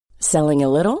Selling a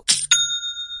little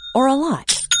or a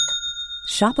lot?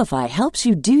 Shopify helps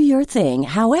you do your thing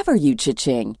however you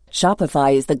cha-ching.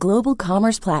 Shopify is the global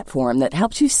commerce platform that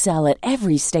helps you sell at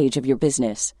every stage of your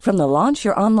business. From the launch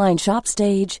your online shop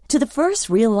stage to the first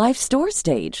real-life store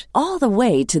stage, all the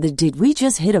way to the did we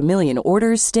just hit a million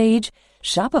orders stage.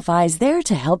 Shopify is there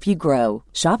to help you grow.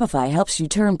 Shopify helps you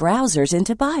turn browsers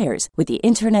into buyers with the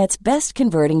internet's best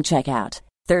converting checkout.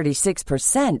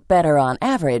 36% better on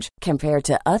average compared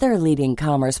to other leading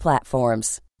commerce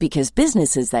platforms. Because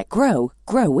businesses that grow,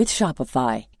 grow with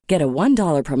Shopify. Get a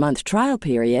 $1 per month trial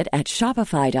period at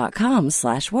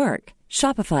shopify.com/work.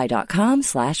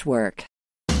 Shopify.com/work.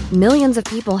 Millions of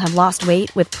people have lost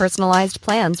weight with personalized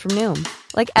plans from Noom.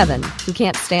 Like Evan, who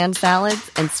can't stand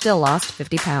salads and still lost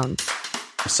 50 pounds.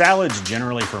 Salads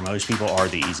generally for most people are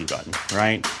the easy button,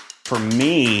 right? For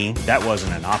me, that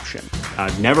wasn't an option. I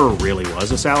never really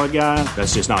was a salad guy.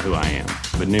 That's just not who I am.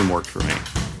 But Noom worked for me.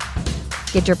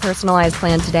 Get your personalized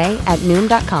plan today at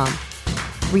Noom.com.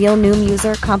 Real Noom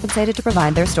user compensated to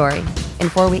provide their story. In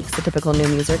 4 weeks, the typical Noom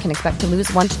user can expect to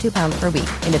lose 1 to 2 pounds per week.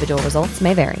 Individual results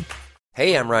may vary.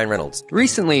 Hey, I'm Ryan Reynolds.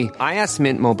 Recently, I asked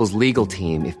Mint Mobile's legal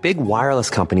team if big wireless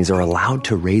companies are allowed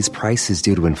to raise prices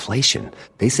due to inflation.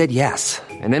 They said yes.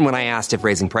 And then when I asked if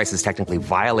raising prices technically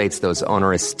violates those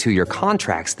onerous 2-year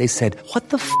contracts, they said, "What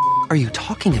the f*** are you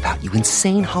talking about, you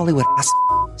insane Hollywood ass?"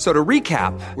 So to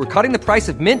recap, we're cutting the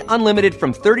price of Mint Unlimited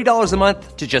from $30 a month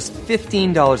to just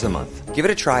 $15 a month. Give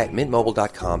it a try at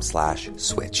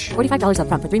mintmobile.com/switch. $45 up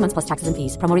front for 3 months plus taxes and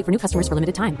fees. Promo rate for new customers for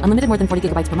limited time. Unlimited more than 40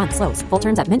 gigabytes per month. Slows full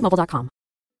terms at mintmobile.com.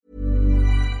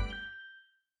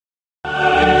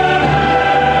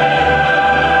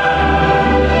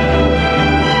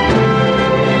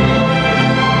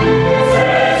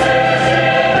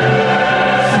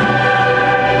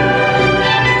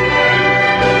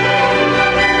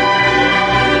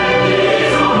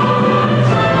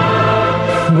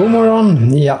 God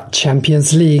morgon! Ja,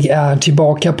 Champions League är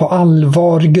tillbaka på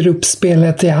allvar.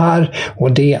 Gruppspelet är här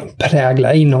och det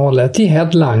präglar innehållet i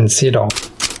headlines idag.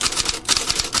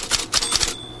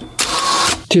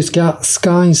 Tyska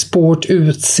Sky Sport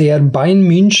utser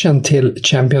Bayern München till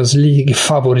Champions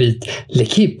League-favorit.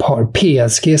 L'Equipe har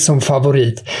PSG som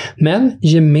favorit. Men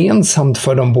gemensamt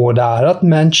för de båda är att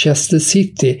Manchester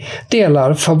City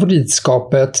delar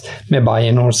favoritskapet med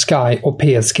Bayern och Sky och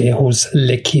PSG hos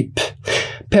L'Equipe.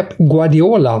 Pep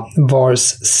Guardiola, vars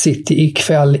City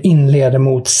ikväll inleder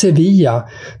mot Sevilla,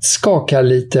 skakar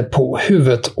lite på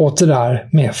huvudet åt det där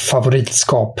med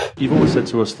favoritskap. You've always said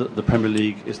to us that the Premier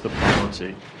League is the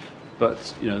priority,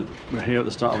 but you know we're here at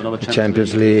the start of another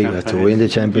Champions League to win the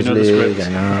Champions League.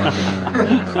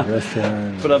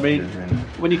 But I mean,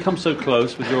 when you come so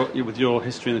close with your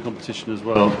history in the competition as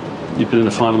well, you've been in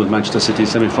the final with Manchester City,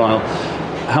 semi-final.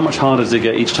 How much harder does it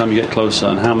get each time you get closer,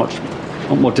 and how much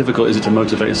more difficult is it to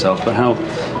motivate yourself? But how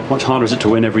much harder is it to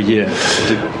win every year?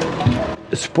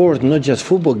 Sport, not just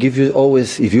football, gives you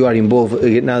always, if you are involved,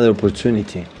 another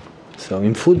opportunity. So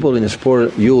in football, in a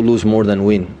sport, you lose more than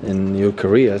win in your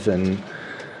careers, and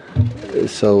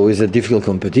so it's a difficult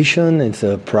competition. It's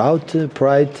a pride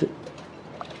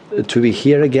to be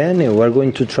here again, and we're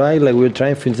going to try like we're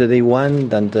trying since the day one.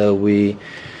 And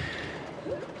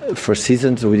for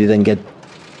seasons we didn't get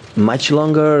much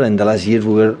longer, and the last year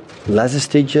we were last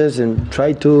stages and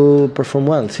try to perform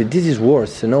well. See, this is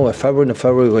worse. You know, if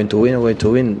we're going to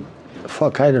win.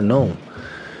 Fuck, I don't know.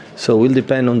 So it will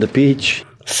depend on the pitch.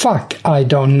 Fuck, I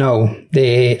don't know.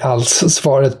 Det är alltså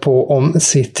svaret på om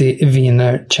City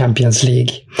vinner Champions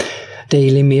League.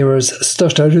 Daily Mirrors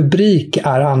största rubrik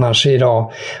är annars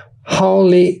idag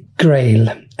Holy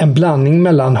Grail. En blandning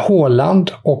mellan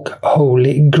Haaland och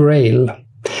Holy Grail.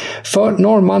 För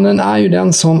norrmannen är ju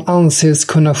den som anses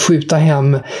kunna skjuta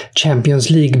hem Champions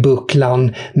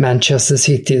League-bucklan, Manchester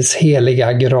Citys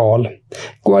heliga graal.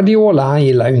 Guardiola, han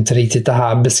gillar ju inte riktigt det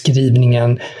här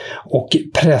beskrivningen och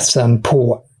pressen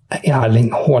på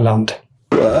Erling Haaland.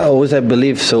 Always I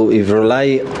believe so. If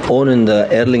rely on the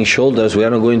Erling shoulders, we are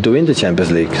not going to win the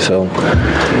Champions League. So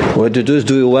what to do is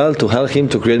do it well to help him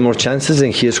to create more chances,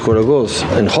 and he score goals,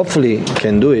 and hopefully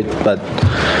can do it. But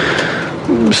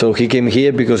so he came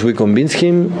here because we convinced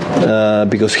him,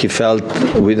 because he felt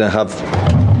we didn't have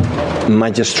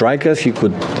much strikers. He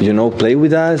could, play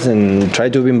with us and try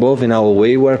to be involved in our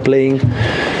way we're playing.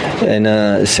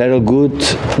 And settle good,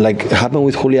 like happened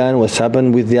with Julian, what's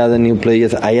happened with the other new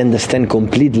players. I understand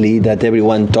completely that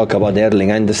everyone talk about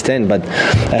Erling. I understand, but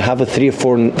I have 3,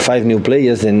 4, 5 new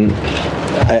players, and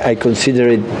I consider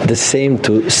it the same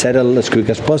to settle as quick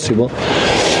as possible.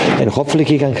 And hopefully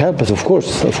he can help us. Of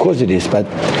course it is. But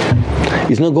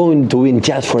He's not going to win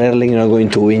just for Erling, not going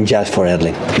to win just for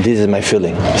Erling. This is my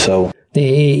feeling. So. Det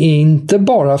är inte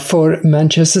bara för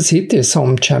Manchester City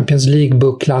som Champions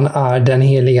League-bucklan är den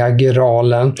heliga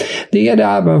graalen. Det är det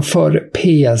även för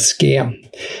PSG.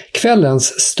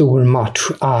 Kvällens stormatch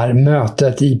är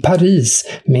mötet i Paris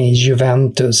med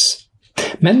Juventus.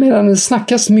 Men medan det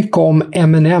snackas mycket om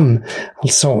M&M,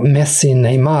 alltså Messi,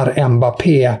 Neymar,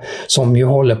 Mbappé, som ju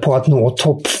håller på att nå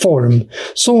toppform,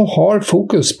 så har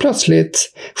fokus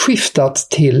plötsligt skiftat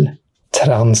till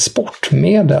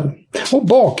transportmedel. Och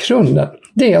bakgrunden,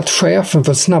 det är att chefen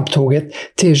för snabbtåget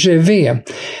TGV,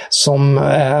 som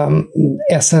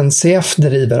SNCF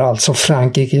driver, alltså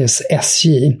Frankrikes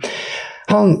SJ,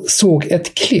 han såg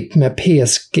ett klipp med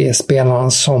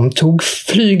PSG-spelarna som tog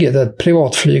flyget, ett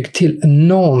privatflyg till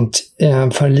Nantes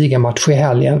för en ligamatch i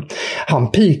helgen.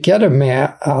 Han pikade med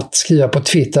att skriva på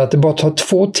Twitter att det bara tar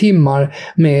 2 timmar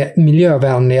med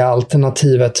miljövänliga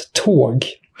alternativet tåg.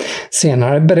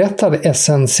 Senare berättade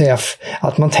SNCF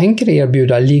att man tänker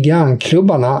erbjuda Ligue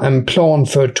 1-klubbarna en plan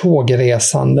för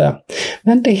tågresande.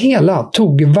 Men det hela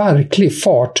tog verklig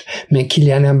fart med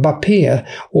Kylian Mbappé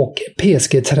och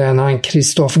PSG-tränaren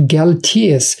Christophe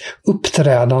Galtiers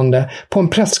uppträdande på en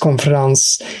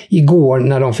presskonferens igår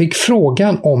när de fick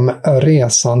frågan om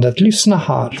resandet. Lyssna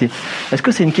här. Est-ce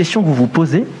que c'est une question que vous vous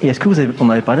posez et est-ce que on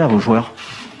avait parlé à vos joueurs?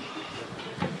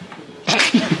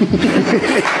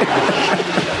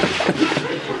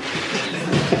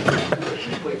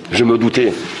 Je me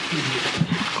doutais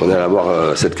qu'on allait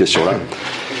avoir cette question-là.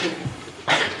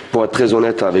 Pour être très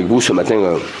honnête avec vous, ce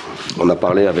matin, on a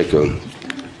parlé avec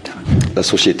la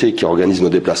société qui organise nos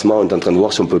déplacements. On est en train de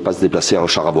voir si on ne peut pas se déplacer en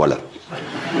char à voile.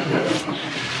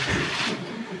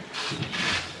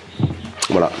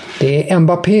 Voilà. Det är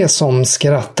Mbappé som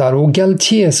skrattar och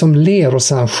Galtier som ler och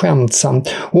sen skämtsamt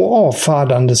och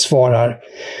avfärdande svarar.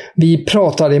 Vi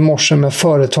pratade i morse med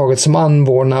företaget som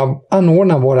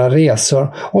anordnar våra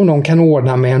resor om de kan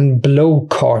ordna med en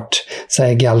blowcart,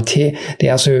 säger Galtier. Det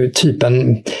är alltså typ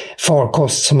en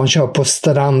farkost som man kör på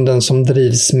stranden som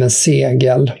drivs med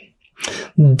segel.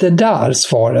 Det där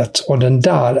svaret och den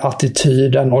där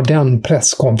attityden och den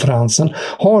presskonferensen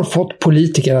har fått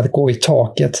politiker att gå i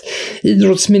taket.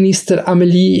 Idrottsminister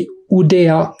Amélie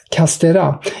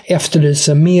Oudéa-Castéra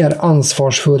efterlyser mer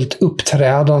ansvarsfullt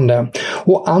uppträdande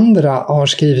och andra har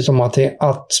skrivit om att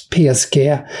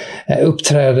PSG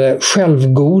uppträder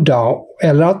självgoda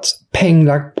eller att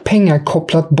pengar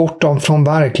kopplat bort dem från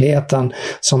verkligheten,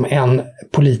 som en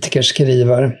politiker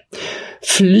skriver.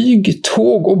 Flyg,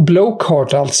 tåg och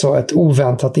blowcart alltså ett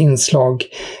oväntat inslag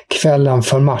kvällen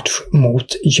för match mot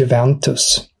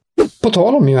Juventus. På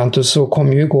tal om Juventus så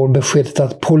kom ju igår beskedet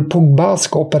att Paul Pogba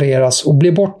ska opereras och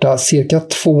bli borta cirka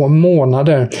 2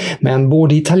 månader, men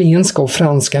både italienska och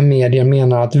franska medier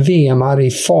menar att VM är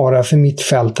i fara för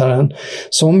mittfältaren,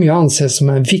 som ju anses som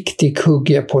en viktig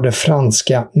kugge på det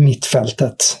franska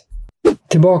mittfältet.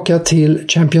 Tillbaka till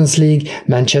Champions League.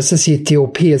 Manchester City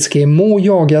och PSG må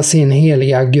jaga sin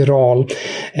heliga graal,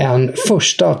 en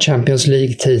första Champions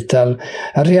League-titel.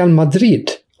 Real Madrid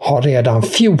har redan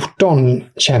 14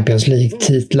 Champions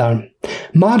League-titlar.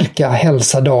 Marca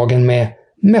hälsar dagen med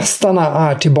 "Mästarna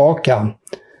är tillbaka".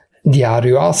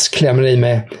 Diario AS klämmer i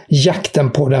med "Jakten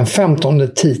på den 15:e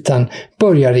titeln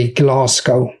börjar i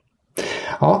Glasgow".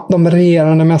 Ja, de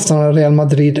regerande mästarna Real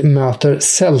Madrid möter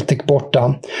Celtic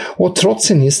borta, och trots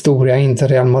sin historia är inte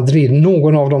Real Madrid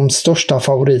någon av de största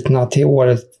favoriterna till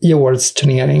årets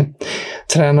turnering.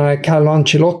 Tränare Carlo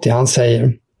Ancelotti, han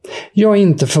säger: "Jag är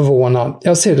inte förvånad,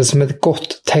 jag ser det som ett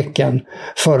gott tecken.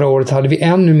 Förra året hade vi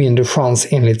ännu mindre chans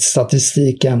enligt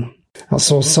statistiken."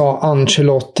 Så sa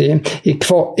Ancelotti.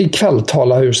 Ikväll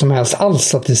talar hur som helst all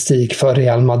statistik för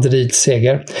Real Madrids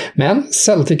seger. Men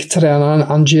Celtic-tränaren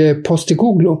Ange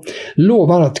Postecoglou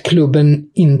lovar att klubben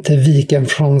inte viker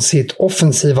från sitt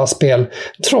offensiva spel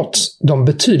trots de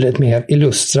betydligt mer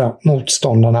illustra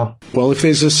motståndarna. Well, if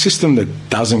there's a system that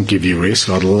doesn't give you risk,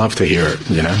 I'd love to hear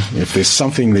it, you know. If there's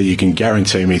something that you can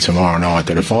guarantee me tomorrow night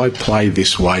that if I play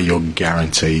this way you're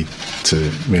guaranteed to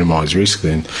minimize risk,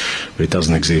 then but it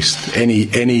doesn't exist.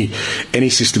 Any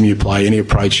system you play, any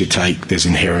approach you take, there's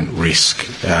inherent risk.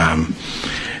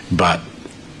 But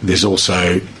there's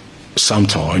also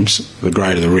sometimes the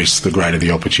greater the risk, the greater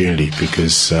the opportunity,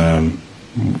 because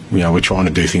you know, we're trying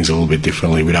to do things a little bit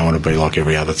differently. We don't want to be like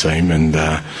every other team, and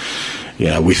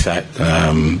with that,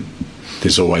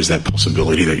 there's always that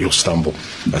possibility that you'll stumble.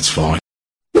 That's fine.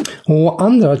 Och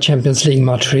andra Champions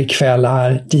League-matcher ikväll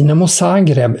är Dinamo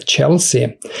Zagreb, Chelsea,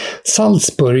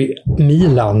 Salzburg,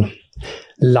 Milan,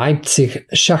 Leipzig,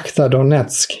 Shakhtar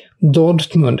Donetsk,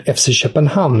 Dortmund, FC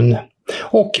Köpenhamn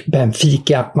och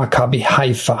Benfica, Maccabi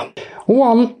Haifa. Och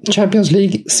all Champions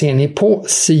League ser ni på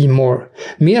C More.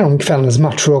 Mer om kvällens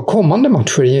matcher och kommande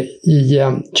matcher i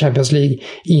Champions League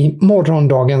i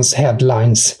morgondagens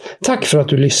headlines. Tack för att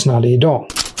du lyssnade idag.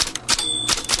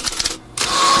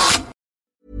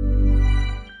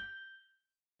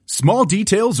 Small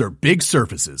details are big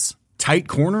surfaces. Tight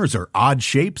corners are odd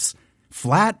shapes.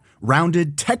 Flat,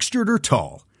 rounded, textured, or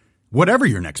tall. Whatever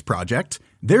your next project,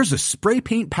 there's a spray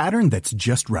paint pattern that's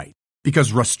just right.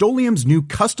 Because Rust-Oleum's new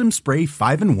Custom Spray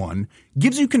 5-in-1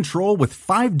 gives you control with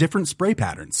 5 different spray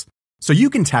patterns. So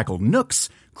you can tackle nooks,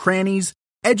 crannies,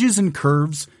 edges, and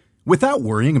curves without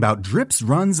worrying about drips,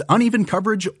 runs, uneven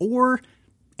coverage, or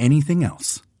anything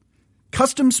else.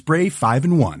 Custom Spray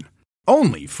 5-in-1.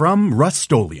 Only from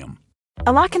Rust-Oleum.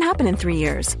 A lot can happen in 3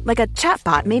 years, like a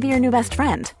chatbot may be your new best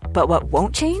friend. But what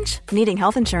won't change? Needing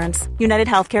health insurance. United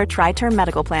Healthcare Tri-Term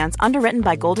Medical Plans, underwritten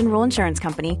by Golden Rule Insurance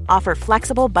Company, offer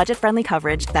flexible, budget-friendly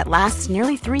coverage that lasts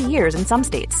nearly 3 years in some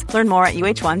states. Learn more at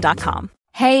uh1.com.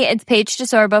 Hey, it's Paige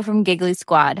DeSorbo from Giggly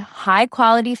Squad. High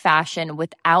quality fashion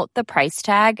without the price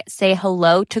tag. Say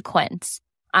hello to Quince.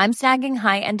 I'm snagging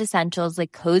high-end essentials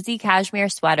like cozy cashmere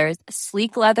sweaters,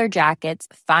 sleek leather jackets,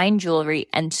 fine jewelry,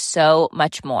 and so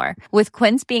much more. With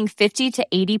Quince being 50 to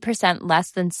 80%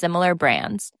 less than similar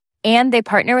brands. And they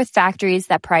partner with factories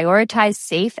that prioritize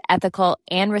safe, ethical,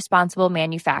 and responsible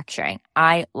manufacturing.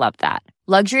 I love that.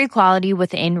 Luxury quality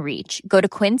within reach. Go to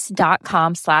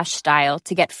quince.com/style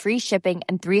to get free shipping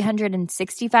and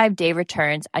 365-day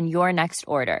returns on your next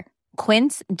order.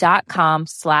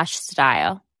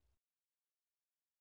 Quince.com/style.